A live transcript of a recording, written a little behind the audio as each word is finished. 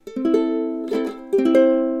We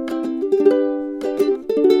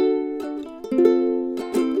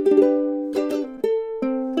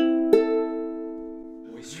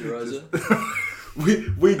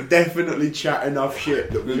definitely chat enough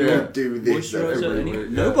shit that we don't do this every week.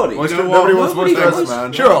 Nobody. Nobody wants moisturizer,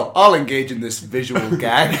 man. Sure, I'll engage in this visual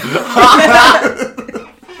gag.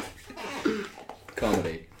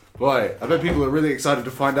 Comedy. Boy, I bet people are really excited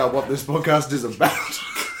to find out what this podcast is about.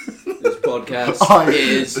 This podcast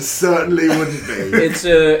is certainly wouldn't be.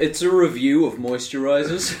 It's a review of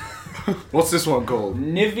moisturizers. What's this one called?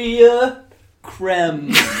 Nivea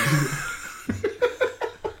Creme.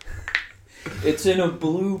 It's in a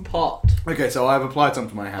blue pot. Okay, so I've applied some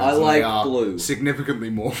to my hands. I and like they are blue.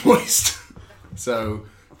 significantly more moist. So,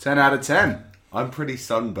 10 out of 10. I'm pretty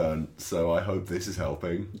sunburnt, so I hope this is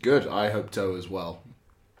helping. Good, I hope so as well.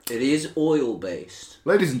 It is oil-based.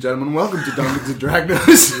 Ladies and gentlemen, welcome to Dungeons and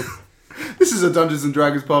Dragons. This is a Dungeons and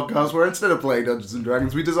Dragons podcast where instead of playing Dungeons and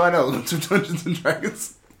Dragons, we design elements of Dungeons and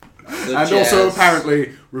Dragons. And also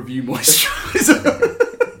apparently review moisturizer.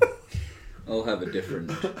 I'll have a different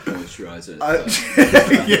moisturizer.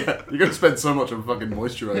 Yeah, you're gonna spend so much on fucking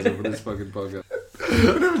moisturizer for this fucking podcast.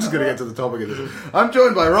 We're never just gonna get to the topic of this. I'm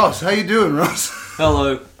joined by Ross. How you doing, Ross?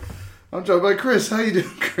 Hello. I'm joined by Chris. How you doing,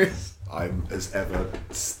 Chris? I'm, as ever,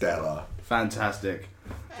 stellar. Fantastic.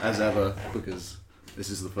 As ever, because this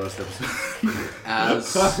is the first episode.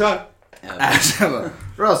 As ever.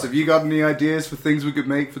 Ross, have you got any ideas for things we could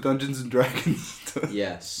make for Dungeons and Dragons?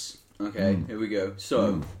 Yes. Okay, here we go.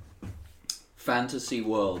 So, fantasy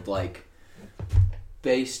world, like,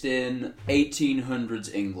 based in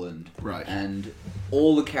 1800s England. Right. And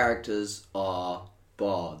all the characters are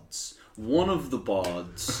bards. One of the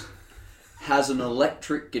bards has an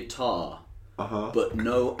electric guitar, but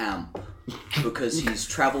no amp, because he's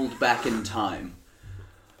travelled back in time.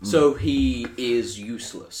 So he is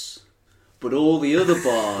useless. But all the other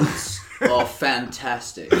bards are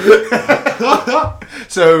fantastic.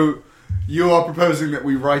 So, you are proposing that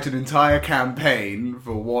we write an entire campaign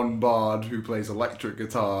for one bard who plays electric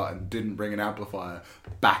guitar and didn't bring an amplifier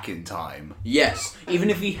back in time. Yes, even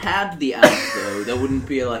if he had the amp, though, there wouldn't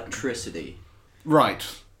be electricity. Right.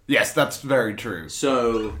 Yes, that's very true.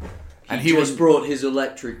 So, And he he just was- brought his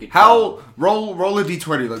electric guitar. How... Roll a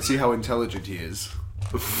d20, let's see how intelligent he is.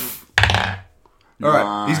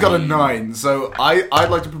 Alright, he's got a 9, so I'd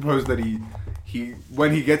like to propose that he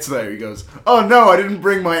when he gets there, he goes, "Oh no, I didn't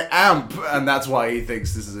bring my amp," and that's why he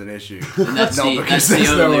thinks this is an issue. And that's Not the, because that's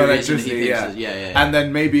there's the only no reason electricity. he thinks Yeah. it, yeah. And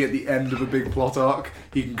then maybe at the end of a big plot arc,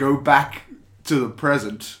 he can go back to the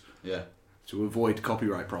present Yeah. to avoid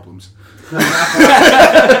copyright problems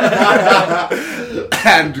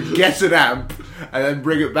and get an amp and then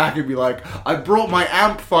bring it back and be like, "I brought my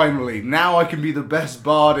amp finally, now I can be the best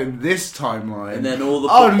bard in this timeline." And then all the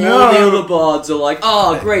all the other bards are like,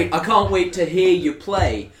 "Oh, great, I can't wait to hear you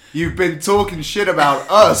play." You've been talking shit about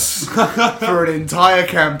us for an entire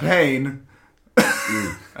campaign.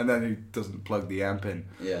 And then he doesn't plug the amp in.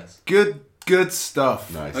 Yes. Good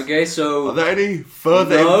stuff. Nice. Okay, so... Are there any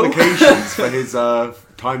further No. implications for his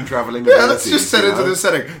time-travelling Yeah, abilities? let's just set into the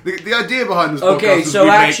setting. The idea behind this Okay, podcast is so we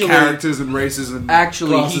actually- make characters and races and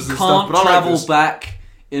Actually, he classes and can't stuff, but I like travel this. back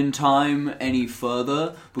in time any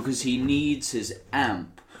further because he needs his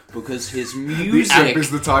amp. Because his music... amp is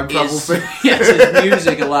the time travel thing. Yes, his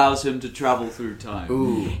music allows him to travel through time.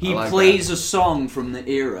 Ooh, He I like plays a song from the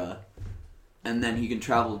era, and then he can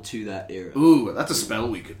travel to that era. Ooh, that's a spell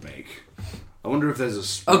we could make. I wonder if there's a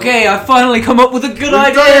spell. Okay, I finally come up with a good We've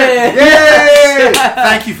done it! idea! Yay!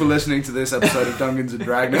 Thank you for listening to this episode of Dungeons and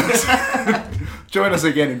Dragons. Join us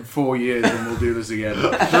again in 4 years and we'll do this again.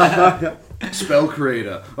 Spell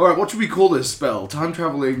creator. Alright, what should we call this spell? Time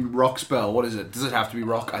traveling rock spell. What is it? Does it have to be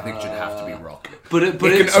rock? I think it should have to be rock. But It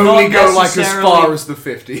it's can only not go like as necessarily- far as the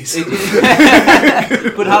 50s.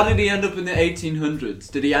 But how did he end up in the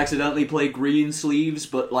 1800s? Did he accidentally play green sleeves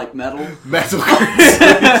but like metal? Metal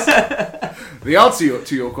creatures. The answer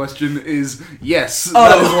to your question is yes.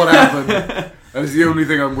 That is what happened. That is the only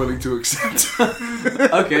thing I'm willing to accept.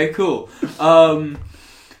 Okay, cool. Yeah,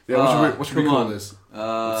 what should we come call on. this?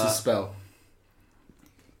 What's the spell?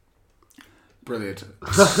 Brilliant.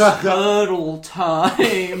 Cuddle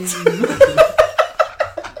time.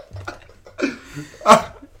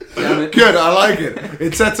 Damn it. Good, I like it.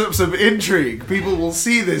 It sets up some intrigue. People will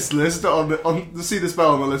see this list see the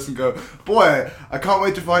spell on the list and go, "Boy, I can't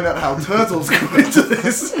wait to find out how turtles come into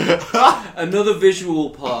this." Another visual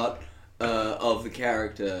part of the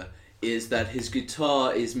character is that his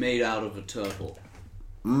guitar is made out of a turtle.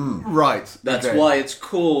 Right. That's okay. why it's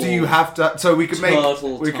called. Do you have to? So we can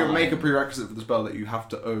Turtle make a time. prerequisite for the spell that you have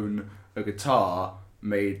to own a guitar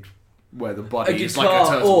made where the A body is guitar like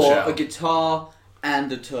a turtle or shell. a guitar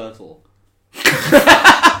and a turtle.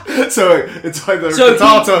 So it's either So a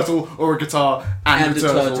guitar turtle or a guitar and a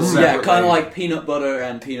turtle. Yeah, separately. kind of like peanut butter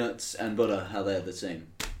and peanuts and butter, how they're the same.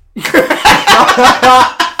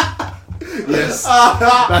 Yes,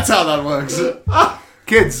 that's how that works.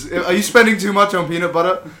 Kids, are you spending too much on peanut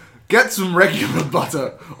butter? Get some regular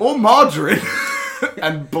butter or margarine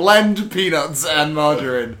and blend peanuts and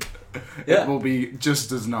margarine. Yeah. It will be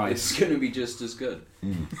just as nice. It's going to be just as good.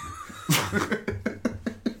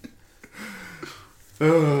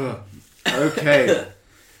 Okay,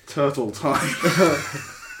 turtle time.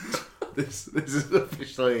 This has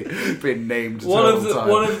officially been named turtle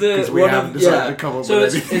time because we haven't decided to come up so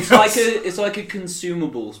with it's anything else. it's like a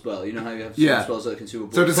consumable spell. You know how you have some spells that are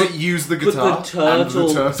consumable. So does it use the guitar But the turtle, and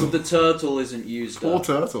the turtle? the turtle isn't used. Poor up.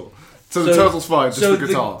 turtle. So the turtle's fine, just so the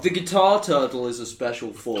guitar. The guitar turtle is a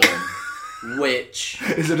special form, which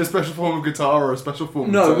Is it a special form of guitar or a special form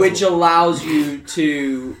of no, turtle? which allows you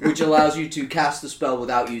to cast the spell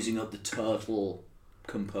without using up the turtle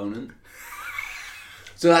component.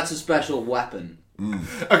 So that's a special weapon.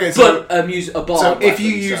 Okay, so But a bard so if weapon,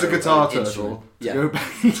 you use a guitar an turtle instrument. to Yeah. go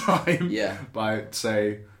back in time Yeah. by,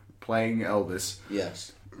 say, playing Elvis,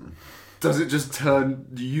 Yes. does it just you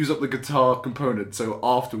use up the guitar component, so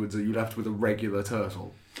afterwards are you left with a regular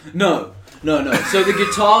turtle? No. So the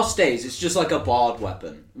guitar stays. It's just like a bard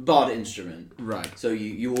weapon, bard instrument. Right. So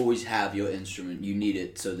you always have your instrument. You need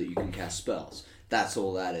it so that you can cast spells. That's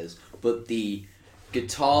all that is. But the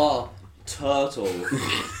guitar turtle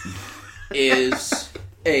is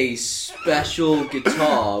a special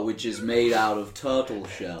guitar which is made out of turtle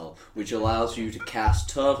shell, which allows you to cast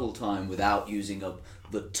turtle time without using up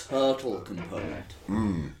the turtle component.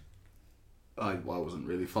 I wasn't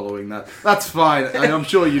really following that. That's fine. I'm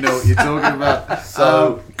sure you know what you're talking about.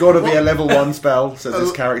 So, gotta be a level 1 spell so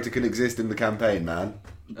this character can exist in the campaign, man.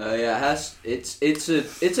 Yeah, it's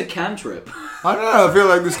a cantrip. I don't know. I feel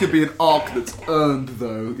like this could be an arc that's earned,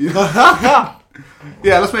 though.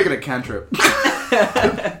 Yeah, let's make it a cantrip.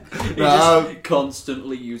 He just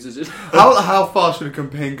constantly uses it. How far should a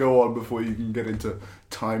campaign go on before you can get into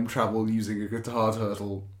time travel using a guitar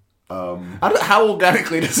turtle? How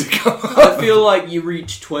organically does it go? I feel like you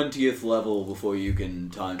reach 20th level before you can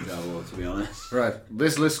time travel, to be honest. Right,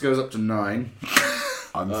 this list goes up to 9.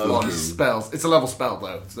 I'm On thinking. spells. It's a level spell,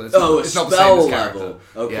 though. So it's a not the spell same as character. level.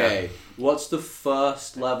 Okay. What's the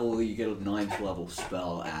first level that you get a 9th level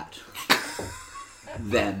spell at?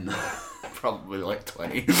 Then. Yeah. Probably like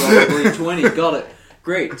 20. Probably 20. Got it.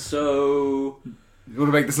 Great. So. You want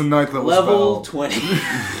to make this a 9th level Level spell? 20.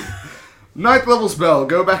 9th level spell.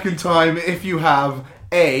 Go back in time if you have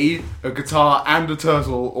A, a guitar and a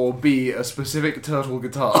turtle, or B, a specific turtle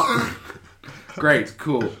guitar. Great,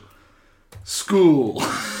 cool. School.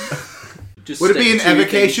 Just Would it be stick an two things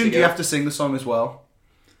evocation? Do you together. have to sing the song as well?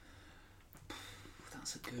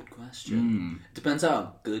 That's a good question. Depends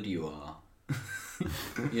how good you are.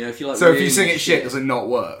 You know, if you like. So if really you sing it shit, does it not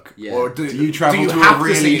work? Yeah. Or Do you travel to have a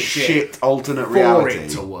to sing really it shit alternate for reality? it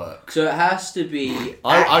to work? So it has to be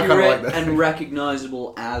I kinda accurate like that. and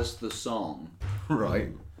recognizable as the song. Right.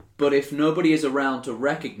 But if nobody is around to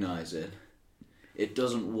recognize it, it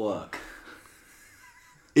doesn't work.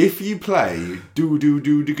 If you play do do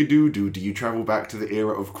do do do do, do you travel back to the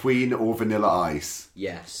era of Queen or Vanilla Ice?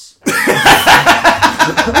 Yes.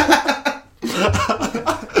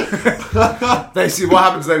 Basically, what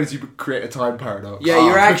happens then is you create a time paradox. Yeah,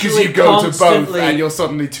 you're because actually you go to both constantly- and you're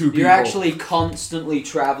suddenly two people. You're actually constantly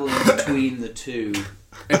traveling between the two.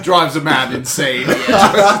 It drives a man insane.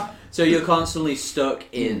 Yeah. So you're constantly stuck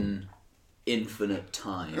in infinite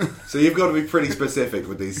time. So you've got to be pretty specific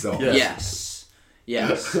with these songs. Yes.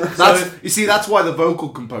 That's why the vocal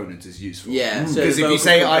component is useful. Yeah, so Because the if you vocal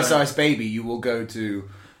say component- Ice Ice Baby, you will go to,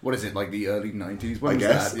 what is it, like the early 90s? When I was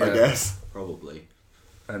guess. that? I guess. Probably.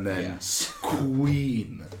 And then Yes.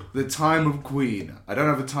 Queen. The time of Queen. I don't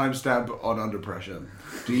have a timestamp on Under Pressure.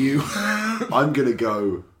 Do you? I'm gonna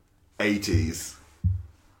go 80s.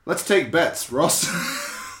 Let's take bets, Ross.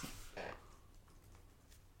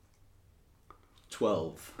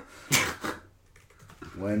 12.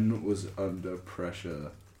 When was Under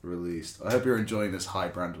Pressure released? I hope you're enjoying this high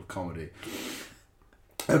brand of comedy.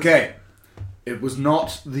 Okay. It was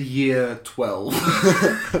not the year 12.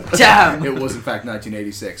 Damn! It was, in fact,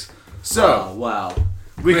 1986. So, Wow.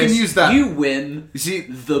 we Chris, can use that. You win You see,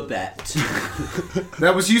 the bet.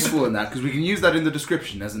 that was useful in that, because we can use that in the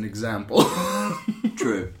description as an example.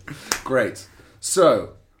 True. Great.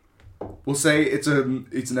 So, We'll say it's an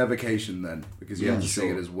evocation then, because you have to sing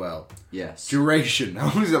sure. it as well. Yes. Duration. How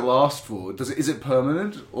long does it last for? Is it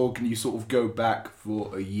permanent, or can you sort of go back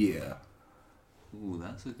for a year? Ooh,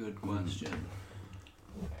 that's a good question.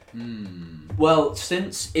 Well,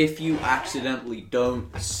 since if you accidentally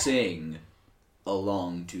don't sing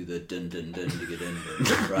along to the dun dun dun dun dun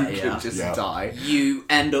dun, right? You Yeah. could just die. You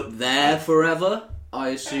end up there forever. I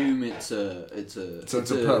assume it's a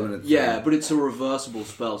permanent thing. Yeah, but it's a reversible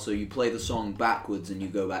spell, so you play the song backwards and you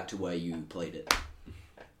go back to where you played it.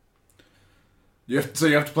 So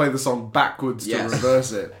you have to play the song backwards to Yes.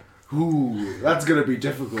 reverse it. Ooh, that's gonna be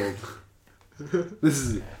difficult. This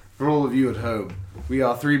is for all of you at home. We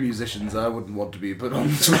are 3 musicians. I wouldn't want to be put on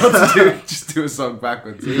the spot to do a song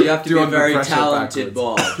backwards. You have to Do be a under very pressure talented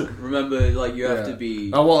backwards. bard. Remember, like you have to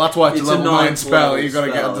be. Oh well, that's why it's a level 9 ninth spell. level You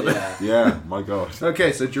gotta get spell, into the. yeah. Yeah, my god.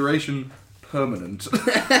 Okay, so duration permanent.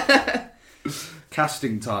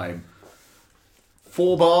 Casting time.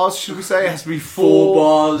 4 bars, should we say? It has to be 4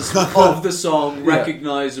 bars of the song,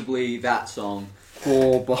 recognisably that song.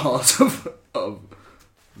 4 bars of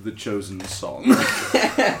the chosen song.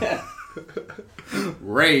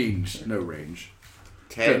 Range. No range.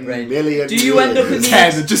 10 range. million. Do you end up in years. the-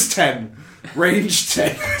 10, just 10. Range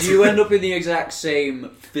 10. Do you end up in the exact same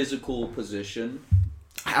physical position?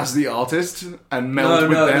 As the artist and meld No,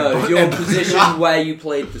 with their no, body. your position where you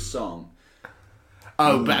played the song.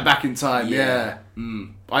 Oh, back in time, yeah. Yeah.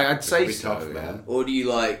 I'd say Pretty so, tough, yeah. man. Or do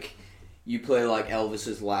you you play like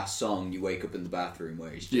Elvis's last song, you wake up in the bathroom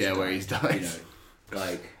where he's just Yeah, where he's died. You know,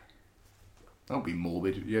 like, Don't be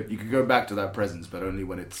morbid. You can go back to that presence, but only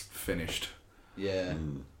when it's finished. yeah.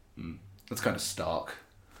 That's kind of stark.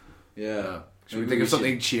 Yeah. Should we Maybe think of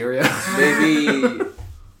something cheerier?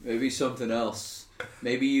 Maybe something else.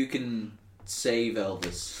 Maybe you can save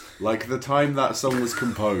Elvis. Like the time that song was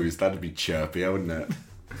composed, that'd be chirpy, wouldn't it?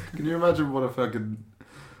 Can you imagine what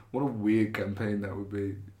a weird campaign that would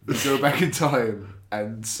be? You go back in time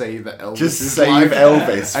and save Elvis. Just save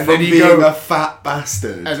Elvis And from then you being go- a fat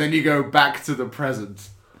bastard. And then you go back to the present,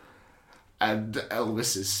 and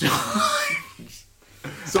Elvis is still.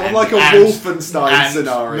 Sort of like a Wolfenstein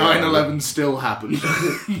scenario. 9/11 still happened.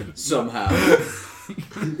 Somehow.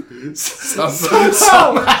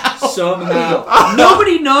 Somehow.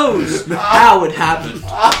 Nobody knows how it happened.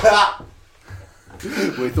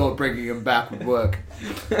 We thought bringing him back would work.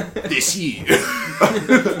 This year.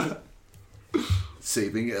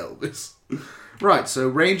 Saving Elvis. Right, so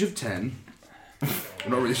range of 10.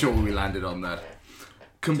 I'm not really sure where we landed on that. Then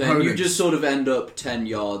Components. you just sort of end up 10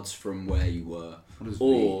 yards from where you were. does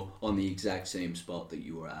Or on the exact same spot that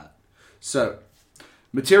you were at. So,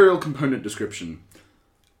 material component description.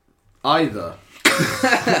 Either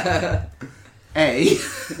a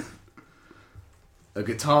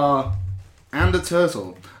guitar and a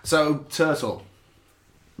turtle. So, turtle.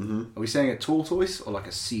 Are we saying a tortoise or like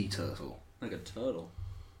a sea turtle? Like a turtle.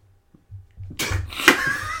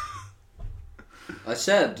 I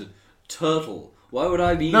said turtle. Why would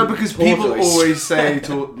I be No, because people tortoise? always say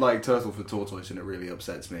like turtle for tortoise, and it really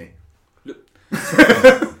upsets me.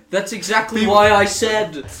 That's exactly why I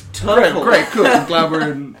said turtle. Great, cool. I'm glad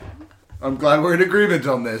we're in agreement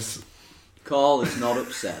on this. Carl is not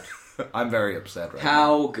upset. I'm very upset right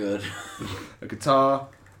How good. now. A guitar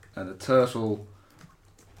and a turtle.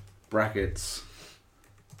 Brackets.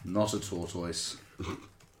 Not a tortoise.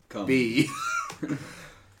 Come. B.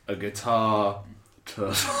 A guitar.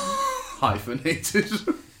 Turtle. Hyphenated.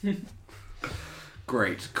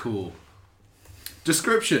 Great, cool.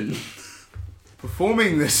 Description.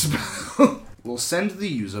 Performing this spell will send the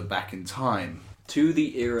user back in time. To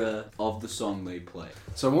the era of the song they play.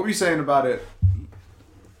 So what were you saying about it?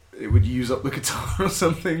 It would use up the guitar or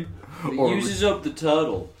something? It Or uses up the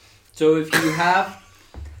turtle. So if you have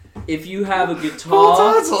a Oh,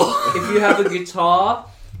 guitar, turtle! if you have a guitar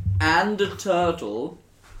and a turtle,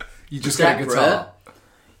 You just get a separate, guitar.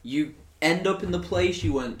 you end up in the place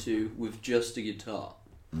you went to with just a guitar.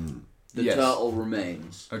 The Yes. turtle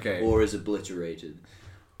remains, Okay. or is obliterated,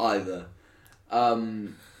 either.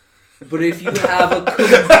 But if you have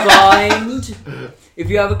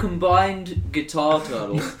a combined guitar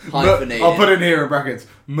turtle hyphenated, I'll put in here in brackets.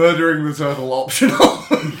 Murdering the turtle optional.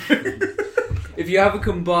 if you have a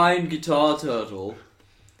combined guitar turtle,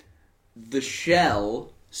 the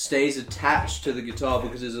shell stays attached to the guitar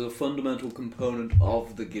because it's a fundamental component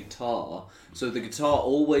of the guitar. So the guitar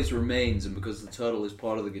always remains, and because the turtle is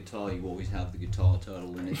part of the guitar, you always have the guitar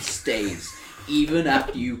turtle, and it stays even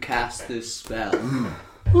after you cast this spell.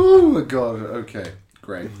 Oh my god, okay,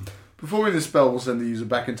 great. Performing this spell will send the user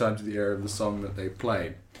back in time to the era of the song that they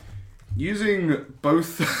played. Using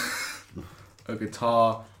both a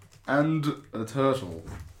guitar and a turtle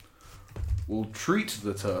will treat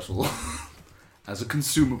the turtle as a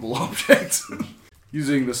consumable object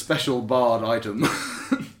using the special bard item,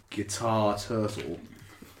 Guitar Turtle.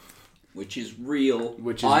 Which is real.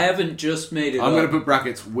 Which is- I haven't just made it I'm up. going to put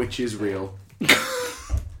brackets, which is real.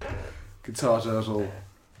 Guitar Turtle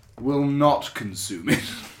will not consume it.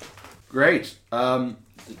 Great. The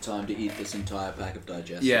time to eat this entire pack of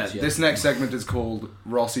digestives. Yeah, this next segment is called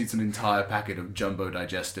Ross Eats an Entire Packet of Jumbo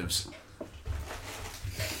Digestives.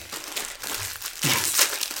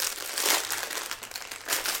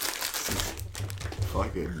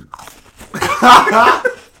 Fucking.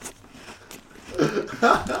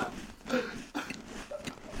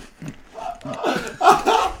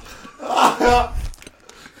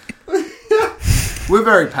 We're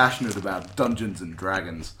very passionate about Dungeons and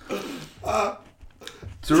Dragons.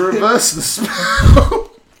 To reverse the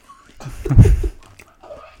spell...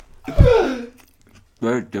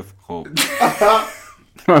 Very difficult.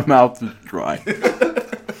 My mouth is dry.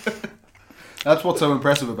 That's what's so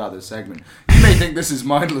impressive about this segment. You may think this is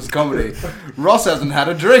mindless comedy. Ross hasn't had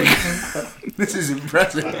a drink. This is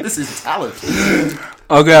impressive. This is talent.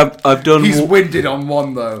 Okay, I've done. He's winded on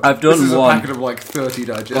one though. I've done this is one. a packet of like 30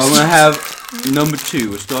 digestives. I'm gonna have number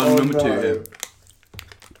 2. We're starting number 2 here.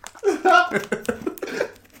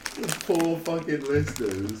 Poor fucking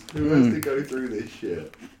listeners. Who has to go through this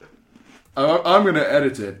shit? I'm going to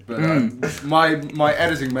edit it, but my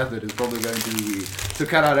editing method is probably going to be to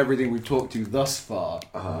cut out everything we've talked to thus far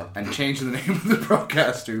and change the name of the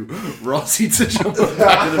podcast to Ross Eats a Jumbo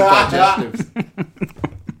Packet of Digestives.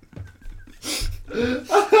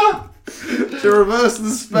 To reverse the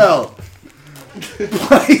spell,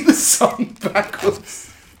 play the song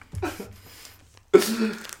backwards.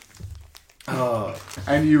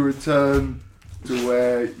 And you return to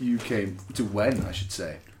where you came. To when, I should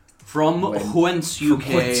say. From whence you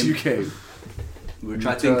came. Whence you came. Which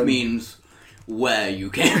I think means where you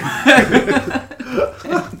came.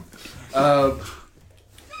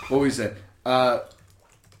 What we said? The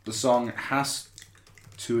song has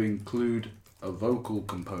to include a vocal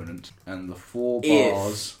component, and the 4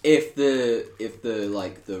 bars. If the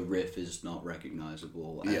like the riff is not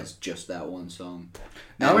recognizable as just that one song.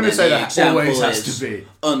 Now I'm going to say that always has to be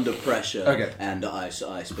Under Pressure. Okay. And Ice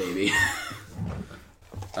Ice Baby.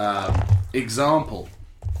 Example: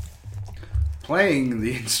 playing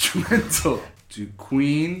the instrumental to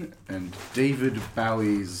Queen and David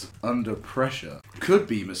Bowie's "Under Pressure" could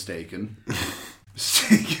be mistaken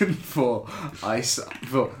for ice.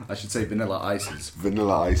 For I should say Vanilla Ice's.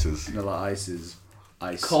 Vanilla Ices. Vanilla Ice's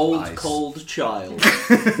ice. Cold, ice. cold child.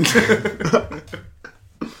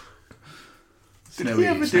 Did he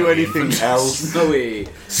ever do anything else? Snowy.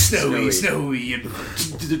 Snowy.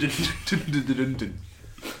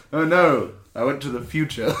 Oh no! I went to the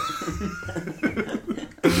future.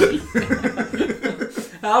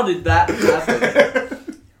 How did that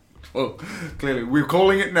happen? Well, clearly, we're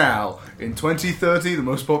calling it now. In 2030, the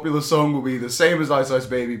most popular song will be the same as Ice Ice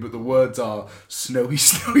Baby, but the words are Snowy,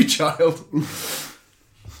 Snowy Child.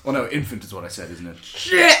 Well, no, infant is what I said, isn't it?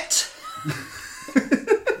 Shit!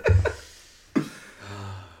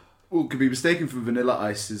 Well, could be mistaken for Vanilla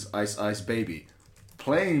Ice's Ice Ice Baby.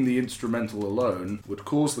 Playing the instrumental alone would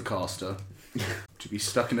cause the caster to be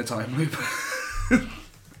stuck in a time loop.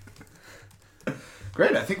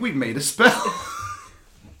 Great, I think we've made a spell.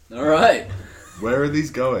 Alright. Where are these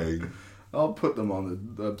going? I'll put them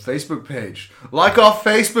on the Facebook page. Like our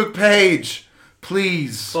Facebook page,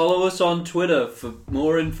 please. Follow us on Twitter for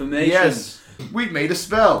more information. Yes, we've made a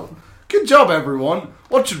spell. Good job, everyone.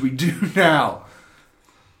 What should we do now?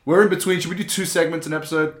 We're in between. Should we do 2 segments an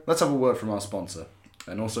episode? Let's have a word from our sponsor.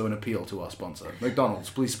 And also an appeal to our sponsor. McDonald's,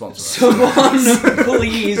 please sponsor us. Someone,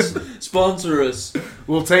 please sponsor us.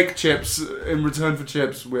 We'll take chips. In return for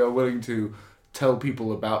chips, we are willing to tell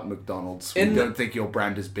people about McDonald's. We don't think your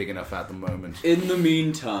brand is big enough at the moment. In the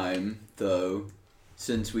meantime, though,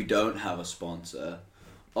 since we don't have a sponsor,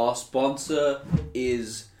 our sponsor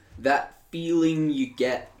is that feeling you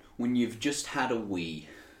get when you've just had a wee.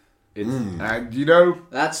 And, you know,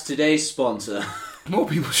 That's today's sponsor. more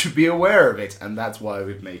people should be aware of it, and that's why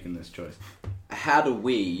we've making this choice. Had a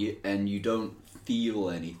wee and you don't feel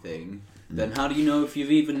anything, then how do you know if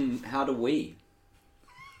you've even had a wee?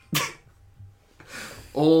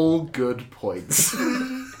 All good points.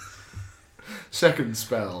 Second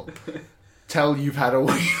spell. Tell you've had a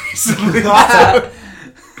wee recently.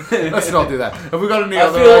 Let's not do that. Have we got any I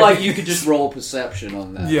other feel like ideas? you could just roll perception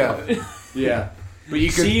on that. Yeah. Yeah. But you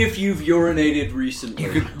could... See if you've urinated recently.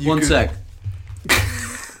 You One could- sec.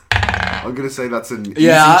 I'm going to say that's an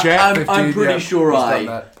Yeah, easy check. I'm 15, pretty yeah, sure he's done I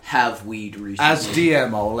that. have weed recently. As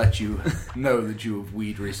DM, I'll let you know that you have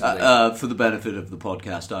weed recently. For the benefit of the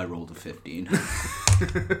podcast, I rolled a 15.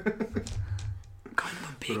 Kind of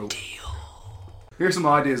a big deal. Here's some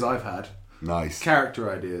ideas I've had. Nice.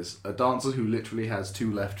 Character ideas. A dancer who literally has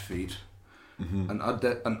 2 left feet. An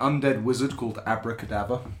undead wizard called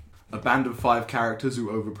Abracadabra. A band of 5 characters who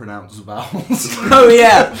overpronounce vowels. Oh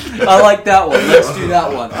yeah, I like that one. Let's do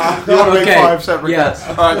that one. You want to make Okay, 5 separate yes.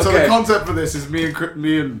 characters. Alright, so the Okay. concept for this is me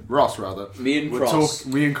and Ross, rather. Me and We're Cross.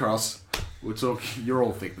 me and Cross. We're talking. You're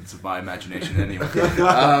all figments of my imagination, anyway.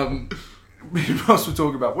 Me and Ross were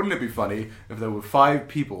talking about. Wouldn't it be funny if there were 5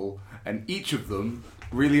 people and each of them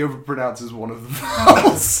really overpronounces one of the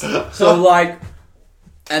vowels? So like,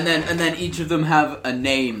 and then each of them have a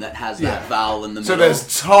name that has that Yeah. vowel in the So middle.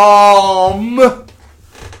 there's Tom,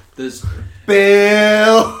 There's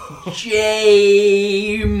Bill,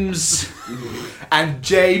 James. and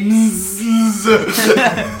James.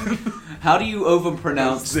 How do you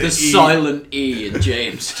overpronounce The the E. silent E in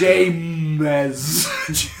James? James.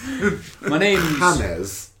 My name's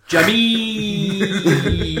Hannes. Jamies.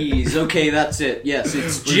 Okay, that's it. Yes,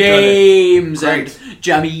 it's We've done it. James and Great.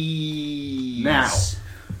 Jamies. Now,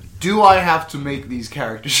 do I have to make these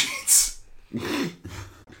character sheets?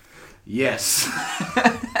 Yes.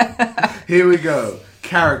 Here we go.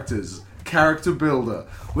 Characters. Character builder.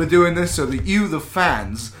 We're doing this so that you, the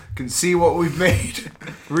fans, can see what we've made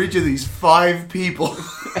for each of these 5 people.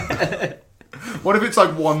 What if it's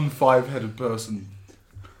like one 5-headed person?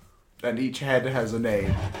 And each head has a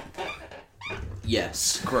name.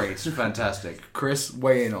 Yes. Great. Fantastic. Chris,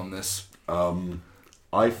 weigh in on this.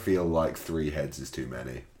 I feel like 3 heads is too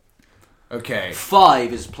many. Okay.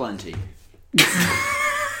 5 is plenty.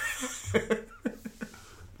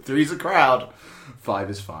 3's a crowd. 5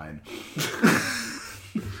 is fine.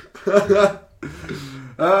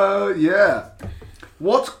 Yeah.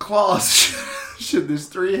 What class should this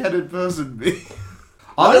 3-headed person be?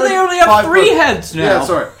 Why do they only have 5 3 heads now? Yeah,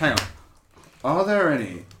 sorry. Hang on. Are there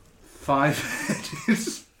any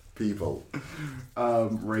 5-headed People.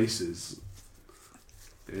 races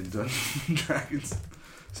in Dungeons and Dragons?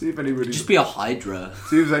 See if anybody. Just be a Hydra.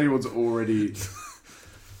 See if anyone's already.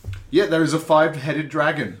 Yeah, there is a 5-headed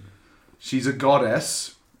dragon. She's a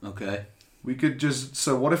goddess. Okay. We could just.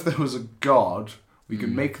 So, what if there was a god? We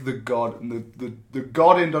could make the god. And the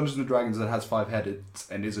god in Dungeons and Dragons that has 5 heads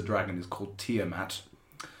and is a dragon is called Tiamat.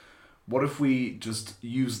 What if we just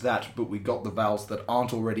use that, but we got the vowels that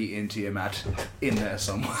aren't already in Tiamat in there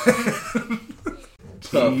somewhere?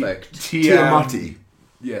 Perfect. Tiamati.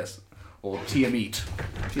 Yes. Or Tiamit.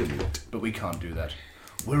 But we can't do that.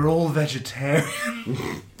 We're all vegetarian.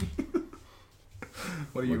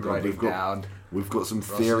 What are you God, writing down? We've got some Ross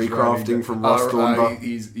theory is writing crafting down- from Ross Thornbuck.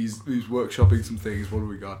 He's workshopping some things. What do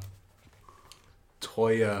we got?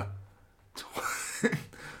 Toya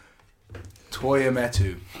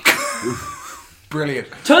Metu. Brilliant.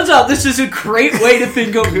 Turns out this is a great way to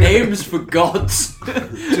think of names for gods.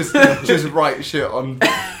 Just write shit on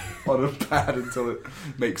a pad until it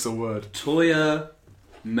makes a word. Toya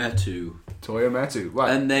Metu. Toya Metu. Right.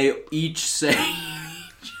 And they each say...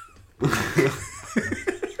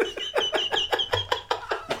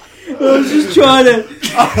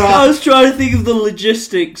 I was trying to think of the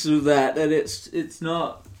logistics of that, and it's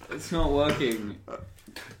not working.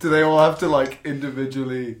 Do they all have to like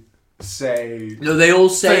individually say? No, they all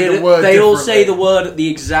say the it. word They all differently. say the word at the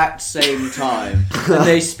exact same time, and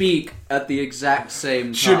they speak at the exact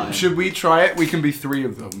same time. Should we try it? We can be 3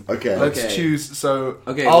 of them. Okay. Let's Okay. choose. So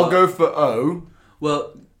Okay, I'll well- go for O.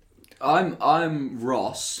 Well, I'm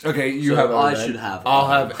Ross. Okay, you so have O. I then. should have. I'll O.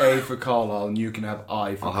 have A for Carlisle, and you can have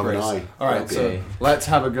I for I'll have Chris. an I. All right, Okay. so let's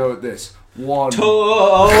have a go at this. 1.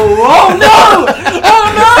 Oh no!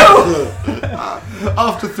 Oh no!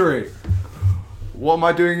 After 3. What am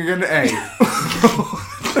I doing again? A.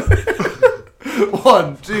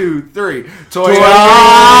 1, 2, 3. Metu.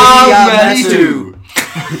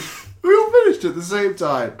 We all finished at the same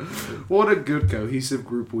time. What a good cohesive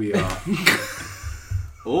group we are.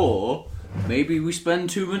 Or maybe we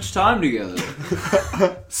spend too much time together.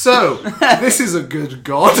 So, this is a good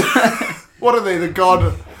god. What are they? The god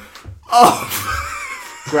of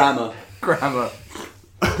Grammar. grammar.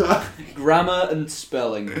 Grammar and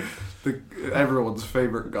spelling. Everyone's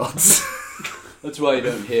favourite gods. That's why you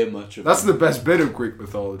don't hear much of That's them. the best bit of Greek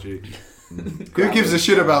mythology. Who gives a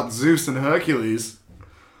shit about Zeus and Hercules?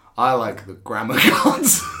 I like the grammar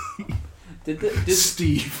gods.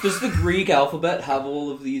 Steve. Does the Greek alphabet have all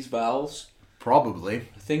of these vowels? Probably.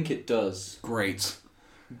 I think it does. Great.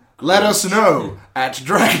 Let us know at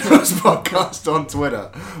Dragnos Podcast on Twitter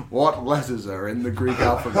what letters are in the Greek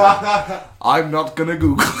alphabet. I'm not gonna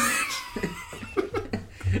Google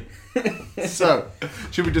it. So,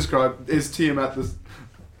 should we describe, is Tiamat the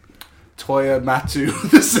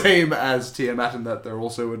Toyamatu the same as Tiamat in that they're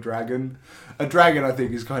also a dragon? A dragon, I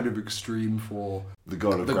think, is kind of extreme for The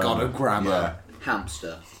god of the grammar. god of grammar. Yeah.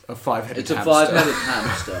 Hamster. A five-headed It's a hamster. 5-headed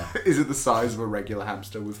hamster. Is it the size of a regular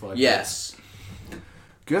hamster with 5 heads? Yes.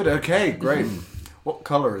 Good, okay, great. What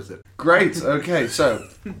colour is it? Great, okay, so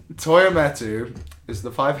Toyametu is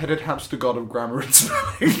the 5-headed hamster god of grammar and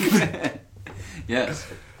spelling. Yes.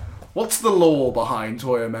 What's the lore behind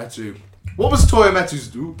Toyametu? What was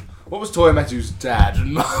Toyametu's dad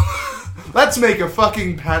and mum? Let's make a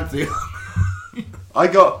fucking pantheon. I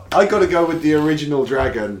got to go with the original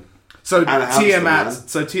dragon. So And a hamster man.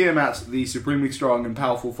 Tiamat, the supremely strong and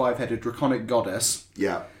powerful 5-headed draconic goddess,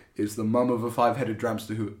 Yeah. is the mum of a 5-headed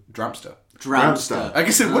dramster Dramster. I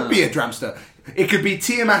guess it would be a dramster. It could be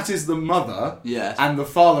Tiamat is the mother, Yes. and the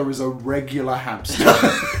father is a regular hamster.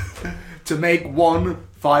 To make one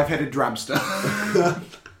 5-headed dramster.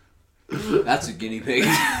 That's a guinea pig.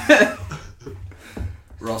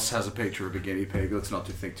 Ross has a picture of a guinea pig. Let's not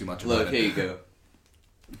think too much about Look, it. here you go.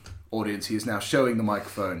 Audience, he is now showing the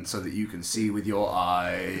microphone so that you can see with your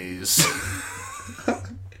eyes.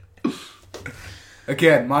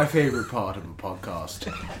 Again, my favourite part of a podcast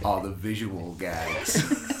are the visual gags.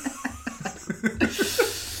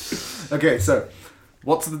 Okay, so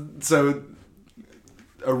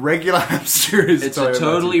a regular hamster is It's Toyamatu. a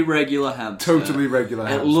totally regular hamster. Totally regular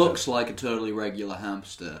hamster. It looks like a totally regular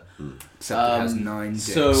hamster. Except it has 9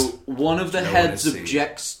 dicks. So one of the No one heads has seen.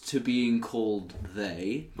 objects to being called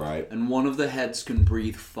they, Right. and one of the heads can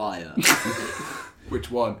breathe fire.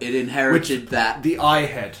 Which one? It inherited that. The eye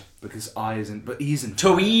head, because eye isn't, but he's in.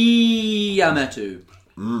 Toiyametu.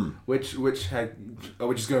 Which head? Oh,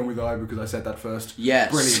 we're just going with eye because I said that first.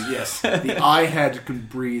 Yes. Brilliant. Yes, the eye head can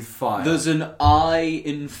breathe fire. There's an eye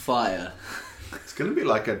in fire. It's going to be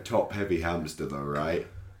like a top-heavy hamster, though, right?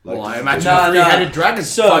 Like, Well, I just- imagine No, a 3-headed dragon.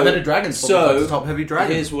 So- 5-headed dragon's so, probably the top-heavy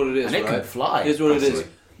dragon. Here's what it is, and it right? can fly. Here's what it is.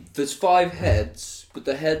 Absolutely. There's 5 heads, but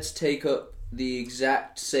the heads take up the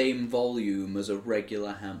exact same volume as a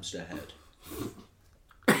regular hamster head.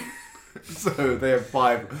 So they have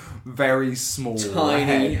 5 very small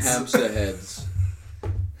Tiny heads. hamster heads.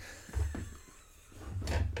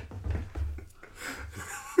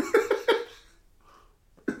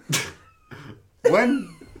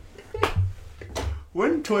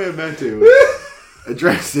 When Toyametu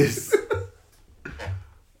addresses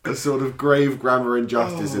a sort of grave grammar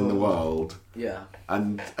injustice in the world Yeah.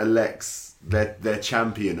 and elects their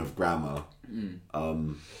champion of grammar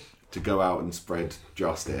to go out and spread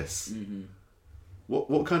justice,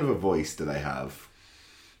 what kind of a voice do they have?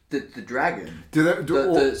 The dragon. Do they,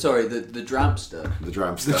 The dramster. The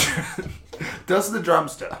dramster. Does the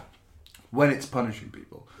dramster, when it's punishing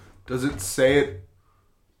people, does it say it?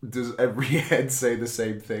 Does every head say the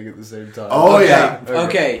same thing at the same time? Oh, yeah.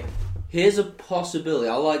 Okay. Here's a possibility.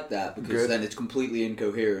 I like that because Good. then it's completely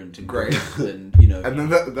incoherent and Great. And you know. And then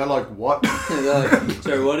they're like, what? They're like,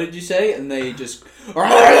 sorry, what did you say? And they just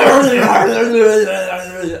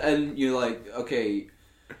and you're like, okay,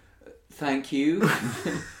 thank you.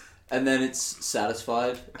 And then it's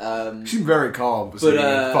satisfied. You seem very calm for seeing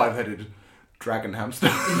a 5-headed dragon hamster.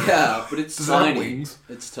 Yeah, but it's Does it have tiny. wings?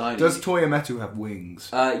 It's tiny. Does Toyametu have wings?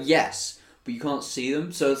 Yes, but you can't see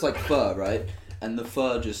them, so it's like fur, right? And the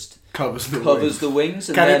fur just Covers the covers wings. the wings.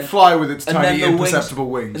 And Can then, it fly with its and tiny, then the imperceptible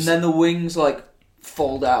wings? And then the wings like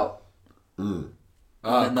fold out. Ah, and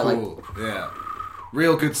then they're cool. Yeah.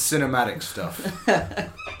 Real good cinematic stuff.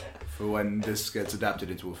 For when this gets adapted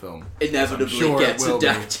into a film. Inevitably I'm sure it gets will be.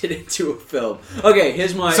 adapted into a film. Okay,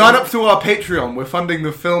 here's my Sign up to our Patreon. We're funding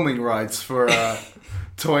the filming rights for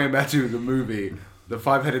Toyametu the movie, the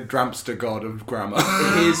 5-headed dramster god of grammar.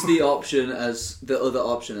 Here's the other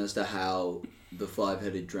option as to how the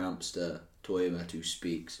 5-headed dramster Toyametu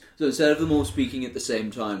speaks. So instead of them all speaking at the same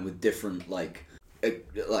time with different like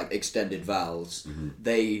extended vowels,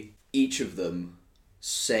 they each of them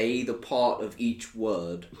say the part of each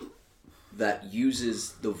word that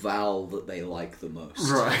uses the vowel that they like the most.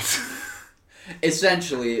 Right.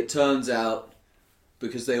 Essentially, it turns out,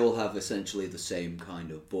 because they all have essentially the same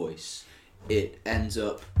kind of voice, it ends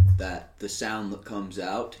up that the sound that comes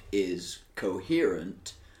out is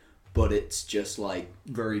coherent, but it's just like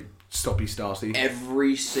Very stoppy-starty.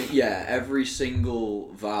 every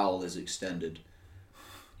single vowel is extended,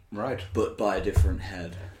 Right. but by a different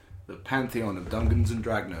head. The pantheon of Dungans and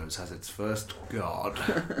Dragnos has its first god.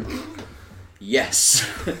 Yes.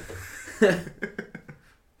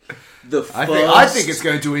 I think it's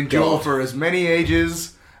going to endure for as many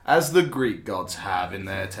ages as the Greek gods have in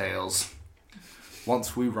their tales.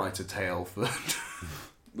 Once we write a tale for...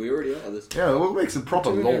 We already are. This. Yeah, we'll make some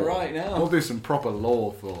proper Doing lore. it right now. We'll do some proper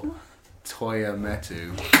lore for Toya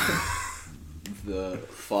Metu, The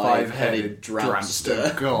five-headed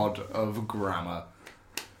Dramster. god of grammar.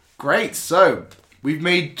 Great, so we've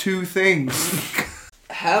made 2 things.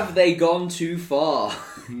 Have they gone too far?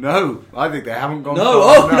 No, I think they haven't gone No,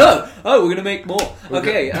 far. no. Oh, we're gonna make more.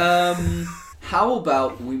 Okay, how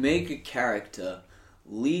about we make a character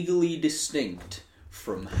legally distinct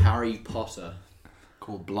from Harry Potter?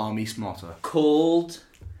 Called Blarmy Smotter. Called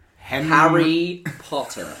Harry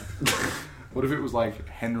Potter. What if it was like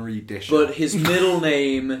Henry Disher? But his middle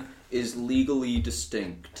name is legally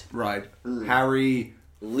distinct. Right. Harry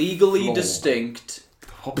Legally Flor. distinct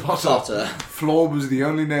Potter. Potter. Flor was the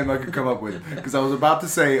only name I could come up with. Because I was about to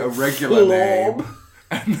say a regular name.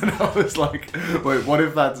 And then I was like, wait, what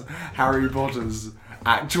if that's Harry Potter's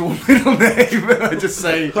actual middle name? And I just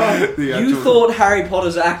say the actual... You thought Harry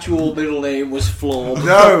Potter's actual middle name was Florb.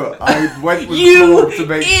 No, I went with You Flor to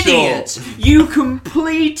make idiot! sure. You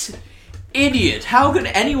complete idiot! How could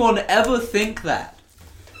anyone ever think that?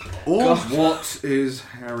 Or what is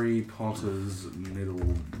Harry Potter's middle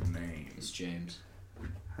name? It's James.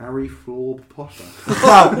 Harry Florb Potter.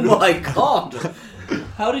 Oh my god!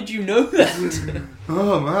 How did you know that?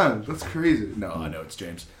 Oh man, that's crazy. No, I know it's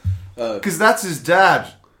James. Oh. Because that's his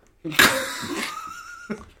dad.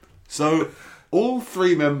 So, all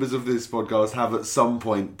 3 members of this podcast have at some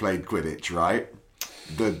point played Quidditch, right?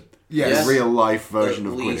 The Yes. real life version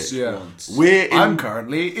At of least Quidditch. Yeah. once. I'm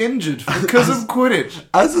currently injured because of Quidditch.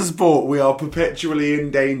 As a sport, we are perpetually in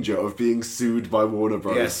danger of being sued by Warner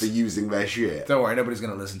Bros. Yes. For using their shit. Don't worry, nobody's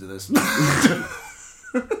going to listen to this.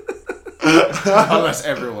 Unless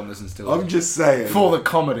everyone listens to it. I'm just saying. For the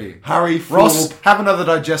comedy. Harry Ross, Florb, have another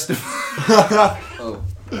digestive. Oh.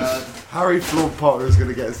 Harry Florb Potter is going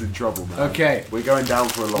to get us in trouble, man. Okay. We're going down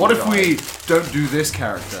for a long What if ride. we don't do this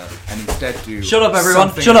character and instead do Shut up, everyone!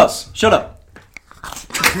 something Shut else? up! Shut up!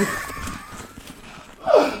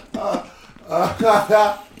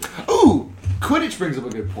 Ooh! Quidditch brings up a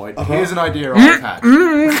good point. Here's an idea I've had.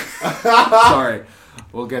 Sorry.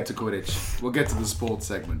 We'll get to Quidditch. We'll get to the sports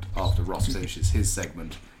segment after Ross finishes his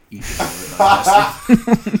segment. Eating all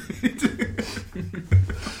the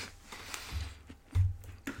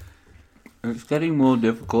It's getting more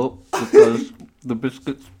difficult because the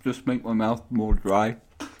biscuits just make my mouth more dry.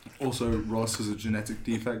 Also, Ross has a genetic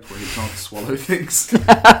defect where he can't swallow things. So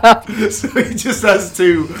he just has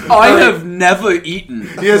 2... I have never eaten.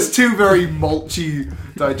 He has 2 very mulchy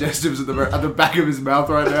digestives at the back of his mouth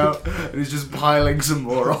right now, and he's just piling some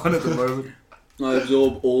more on at the moment. I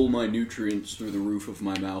absorb all my nutrients through the roof of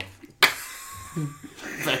my mouth.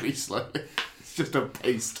 Very slowly. It's just a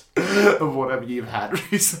paste of whatever you've had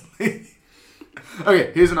recently.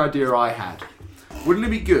 Okay, here's an idea I had. Wouldn't it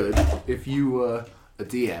be good if you were a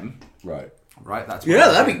DM? Right. Right, that's Yeah,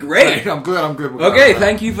 that'd be great. I'm good with Okay, that.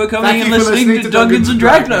 thank you for coming Thank and you for listening to Dungeons and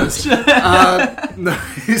Dragons. No,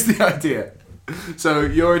 here's the idea. So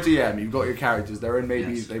you're a DM, you've got your characters there, and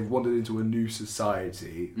maybe Yes. they've wandered into a new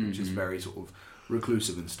society, which is very sort of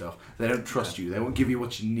reclusive and stuff. They don't trust you, they won't give you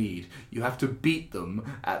what you need. You have to beat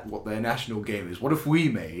them at what their national game is. What if we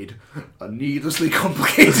made a needlessly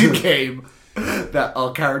complicated game that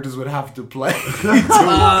our characters would have to play to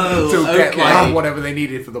get okay. like whatever they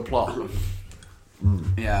needed for the plot?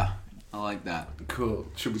 Yeah, I like that. Cool.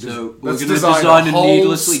 Should we So, just we're let's gonna design design a whole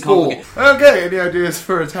needlessly sport. complicated... Okay, any ideas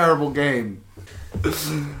for a terrible game?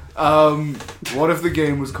 What if the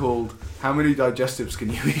game was called How Many Digestives Can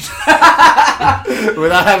You Eat?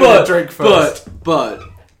 Without having a drink first. But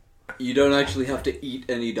you don't actually have to eat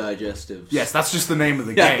any digestives. Yes, that's just the name of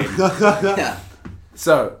the Yeah. game. Yeah.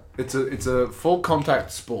 So, it's a full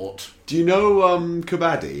contact sport. Do you know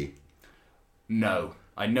Kabaddi? No.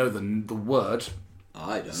 I know the word.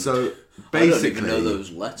 I don't. So, I don't basically, even know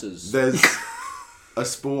those letters. there's a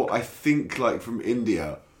sport, I think, like from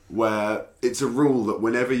India, where it's a rule that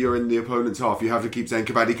whenever you're in the opponent's half, you have to keep saying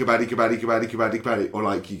kabaddi, kabaddi, kabaddi, kabaddi, kabaddi, kabaddi, or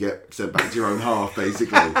like you get sent back to your own half,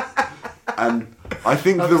 basically. And I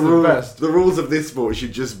think That's the the best. rules of this sport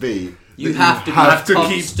should just be You that have to have be to keep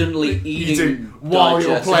constantly eating while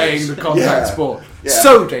you're digestives. playing the contact Yeah. sport. Yeah.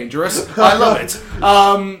 So dangerous. I love it.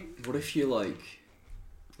 What if you're like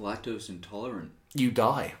lactose intolerant? You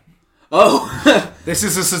die. Oh, This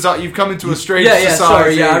is a society. You've come into a strange yeah. society.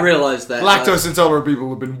 Sorry, yeah, I realised that. Lactose intolerant people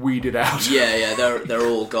have been weeded out. Yeah, they're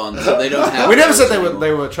all gone. So they don't have. We never those said anymore.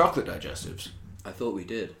 they were chocolate digestives. I thought we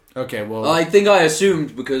did. Okay, well... I think I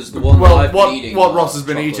assumed because the one I've been eating. What are Ross has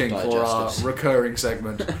been chocolate eating for our digestives. recurring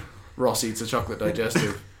segment, Ross eats a chocolate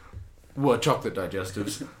digestive. Were chocolate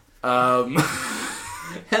digestives.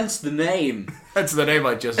 Hence the name. That's the name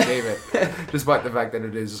I just gave it, despite the fact that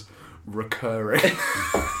it is recurring.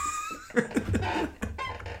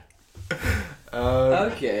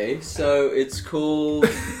 Okay, so it's called...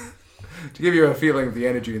 To give you a feeling of the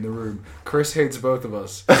energy in the room, Chris hates both of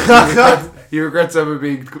us. He regrets ever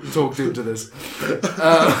being talked into this.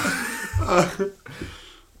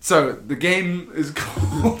 So, the game is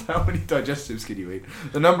called How Many Digestives Can You Eat?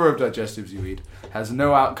 The number of digestives you eat has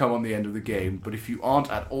no outcome on the end of the game, but if you aren't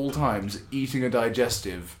at all times eating a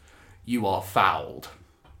digestive, you are fouled.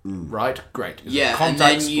 Right? Great. It's a Yeah, and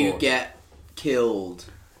contact then you sport. get killed.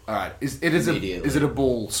 Alright, is Immediately. it a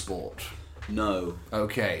ball sport? No.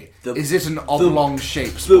 Okay. The- Is it an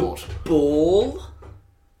oblong-shaped The sport? ball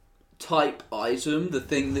type item, the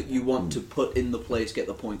thing that you want to put in the place, get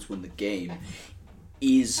the points, win the game,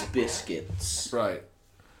 is biscuits. Right.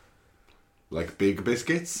 Like big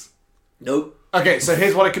biscuits? Nope. Okay, so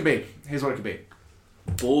here's what it could be.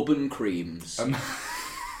 Bourbon creams.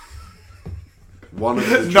 One of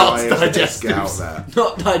the Not driest biscuit out digestives. there.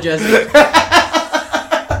 Not digestive.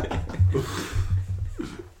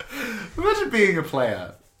 Imagine being a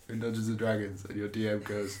player in Dungeons and Dragons and your DM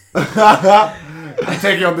goes, I'm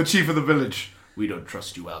taking on the chief of the village. We don't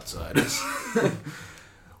trust you outsiders.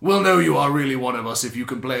 We'll know you are really one of us if you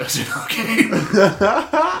can play us in our game.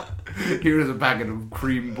 Here is a packet of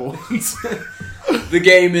cream balls. The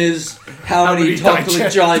game is how many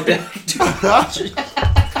chocolate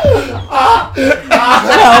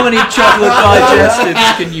How many chocolate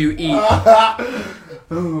digestives can you eat?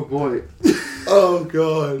 Oh boy. Oh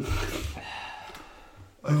god.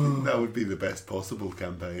 I think that would be the best possible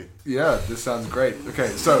campaign. Yeah, this sounds great. Okay,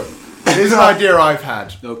 so here's an idea I've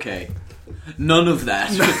had. Okay. None of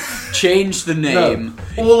that. Change the name.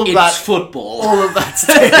 all of it's that- football. All of that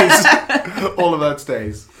stays. All of that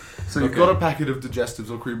stays. So you've Okay. got a packet of digestives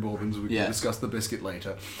or cream bourbons. We can Yes. discuss the biscuit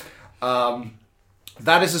later.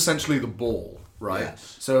 That is essentially the ball, right?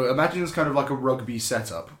 Yes. So imagine it's kind of like a rugby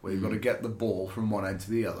setup where you've got to get the ball from one end to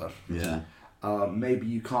the other. Yeah. Maybe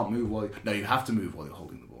you can't move while... No, you have to move while you're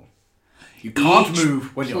holding the ball. You can't Each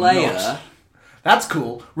move when you're player- not. That's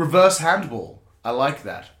cool. Reverse handball. I like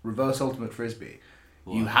that. Reverse ultimate frisbee.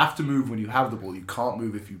 You have to move when you have the ball. You can't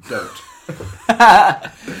move if you don't.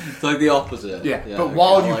 It's like the opposite. Yeah, but okay,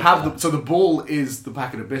 while I you like have that. the... So the ball is the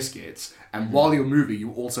packet of biscuits, and while you're moving,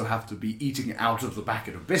 you also have to be eating out of the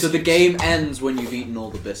packet of So biscuits. the game ends when you've eaten all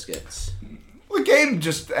the biscuits. The game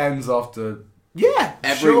just ends after... Yeah,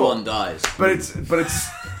 Everyone sure. dies. But it's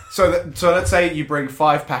so let's say you bring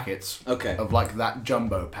 5 packets Okay. of like that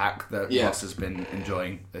jumbo pack that Yeah. Ross has been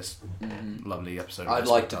enjoying this lovely episode. of I'd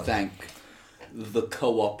Best like to Podcast. thank the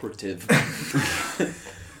cooperative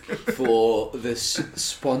for this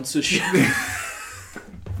sponsorship.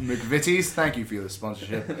 McVitie's, thank you for your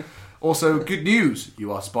sponsorship. Also, good news,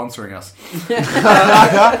 you are sponsoring us.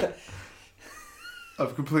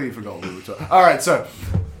 I've completely forgotten what we were talking. All right, so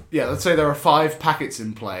yeah, let's say there are 5 packets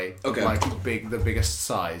in play. Okay. Like the biggest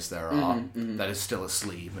size there are. That is still a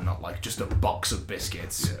sleeve and not like just a box of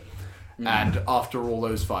biscuits. And after all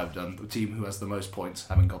those 5 done, the team who has the most points,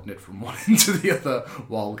 having gotten it from one end to the other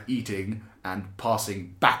while eating and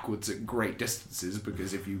passing backwards at great distances,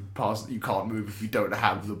 because if you pass, you can't move if you don't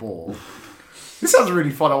have the ball. This sounds really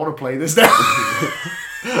fun. I want to play this now.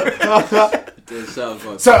 It does sound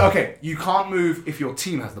fun. So, okay, you can't move if your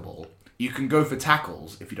team has the ball. You can go for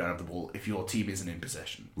tackles if you don't have the ball, if your team isn't in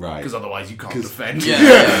possession. Right. Because otherwise you can't defend. Yeah.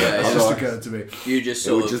 It's just Otherwise- occurred to me. You just It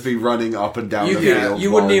sort would of... just be running up and down You, the could, field.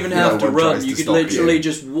 you wouldn't while even have to no one run. tries You to could stop literally you.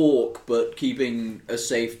 just walk, but keeping a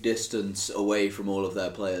safe distance away from all of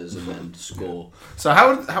their players and then score. So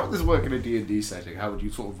how would this work in a D&D setting? How would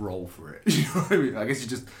you sort of roll for it? You know what I mean? I guess you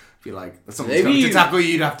just feel like if someone's Maybe coming to you- tackle you,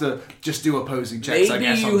 you'd have to just do opposing checks, I Maybe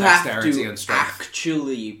guess, you on have dexterity to and strength.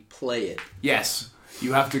 actually play it. Yes.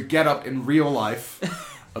 You have to get up in real life,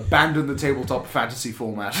 abandon the tabletop fantasy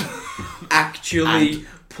format, Actually and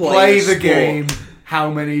play the sport. game. How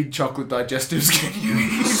many chocolate digestives can you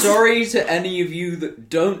eat? Sorry to any of you that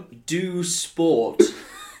don't do sport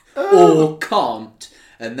or can't,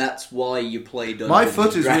 and that's why you play Dungeons My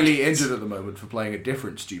foot is Dragons. really injured at the moment for playing a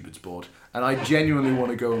different stupid sport, and I genuinely want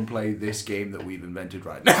to go and play this game that we've invented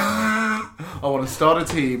right now. I want to start a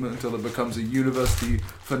team until it becomes a university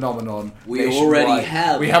phenomenon. We nationwide. already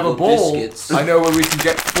have We have a the ball. biscuits. I know where we can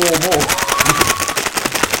get 4 more.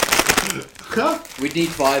 We'd need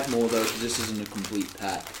 5 more though, because this isn't a complete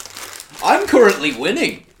pack. I'm currently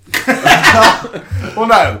winning. Well,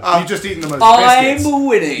 no, you've just eaten the most biscuits. I'm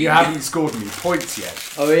winning. You haven't scored any points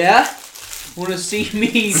yet. Oh yeah? Want to see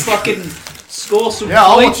me fucking score some Yeah,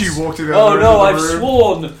 I'll points? watch you walk to the Oh other end no, of I've the room.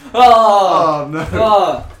 sworn. Ah. Oh no.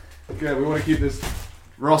 Ah. Okay, we want to keep this.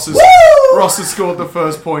 Ross has scored the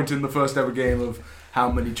first point in the first ever game of how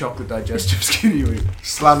many chocolate digestives can you eat.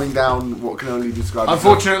 Slamming down what can only be described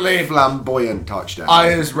Unfortunately, as a flamboyant touchdown.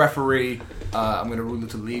 I, as referee, I'm going to rule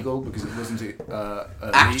it illegal because it wasn't a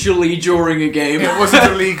Actually, during a game. It wasn't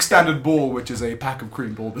a league standard ball, which is a pack of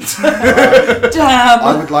cream bourbons. Damn.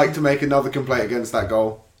 I would like to make another complaint against that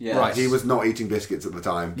goal. Yes. Right. He was not eating biscuits at the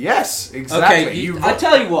time. Yes, exactly. Okay, I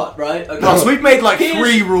tell you what, right? Okay. Ross, we've made like Here's-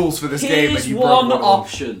 3 rules for this game, and Here's you broke one of them.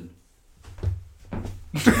 option.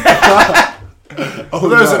 For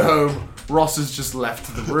those at home, Ross has just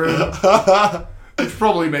left the room, which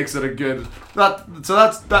probably makes it a good.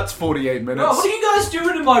 That's 48 minutes. Bro, what are you guys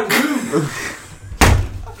doing in my room?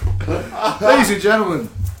 Ladies and gentlemen,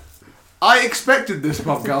 I expected this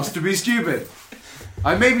podcast to be stupid.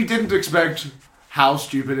 I maybe didn't expect how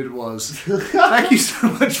stupid it was. Thank you so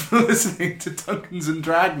much for listening to Duncans and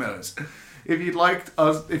Dragnos. If you'd like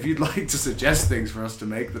to suggest things for us to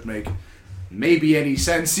make that make maybe any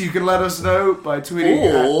sense, you can let us know by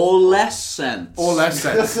tweeting Or less sense. or less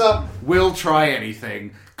sense. We'll try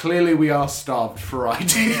anything. Clearly we are starved for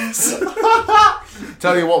ideas.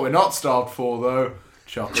 Tell you what we're not starved for though.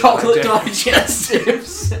 Chocolate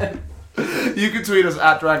digestives. You can tweet us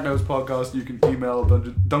at Dragnos Podcast. You can email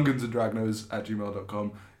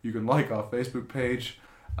duncansanddragnos@gmail.com. You can like our Facebook page.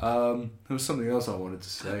 There was something else I wanted to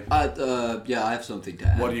say. Yeah, I have something to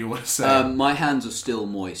add. What do you want to say? My hands are still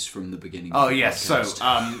moist from the beginning. Oh of the yes, podcast.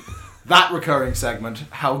 so that recurring segment.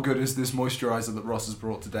 How good is this moisturizer that Ross has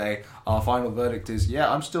brought today? Our final verdict is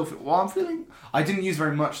I'm still. I'm feeling. I didn't use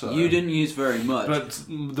very much though. You didn't use very much, but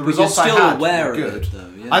the you're results still I had aware were of good. it, though.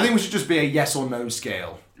 Yeah. I think we should just be a yes or no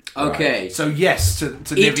scale. Okay. Right. So yes to It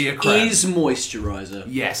Nivea creme. is moisturizer.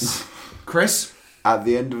 Yes. Chris. At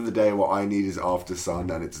the end of the day, what I need is after sun,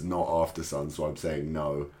 and it's not after sun, so I'm saying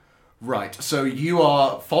no. Right, so you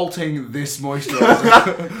are faulting this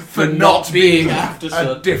moisturizer for not being after a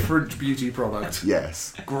sun. different beauty product.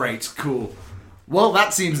 Yes. Great, cool. Well,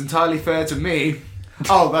 that seems entirely fair to me.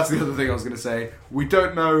 Oh, that's the other thing I was going to say. We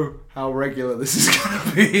don't know how regular this is going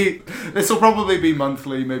to be. This will probably be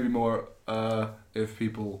monthly, maybe more, if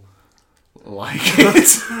people like it.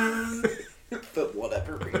 For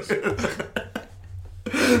whatever reason.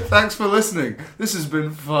 Thanks for listening. This has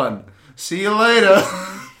been fun. See you later.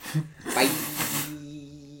 Bye.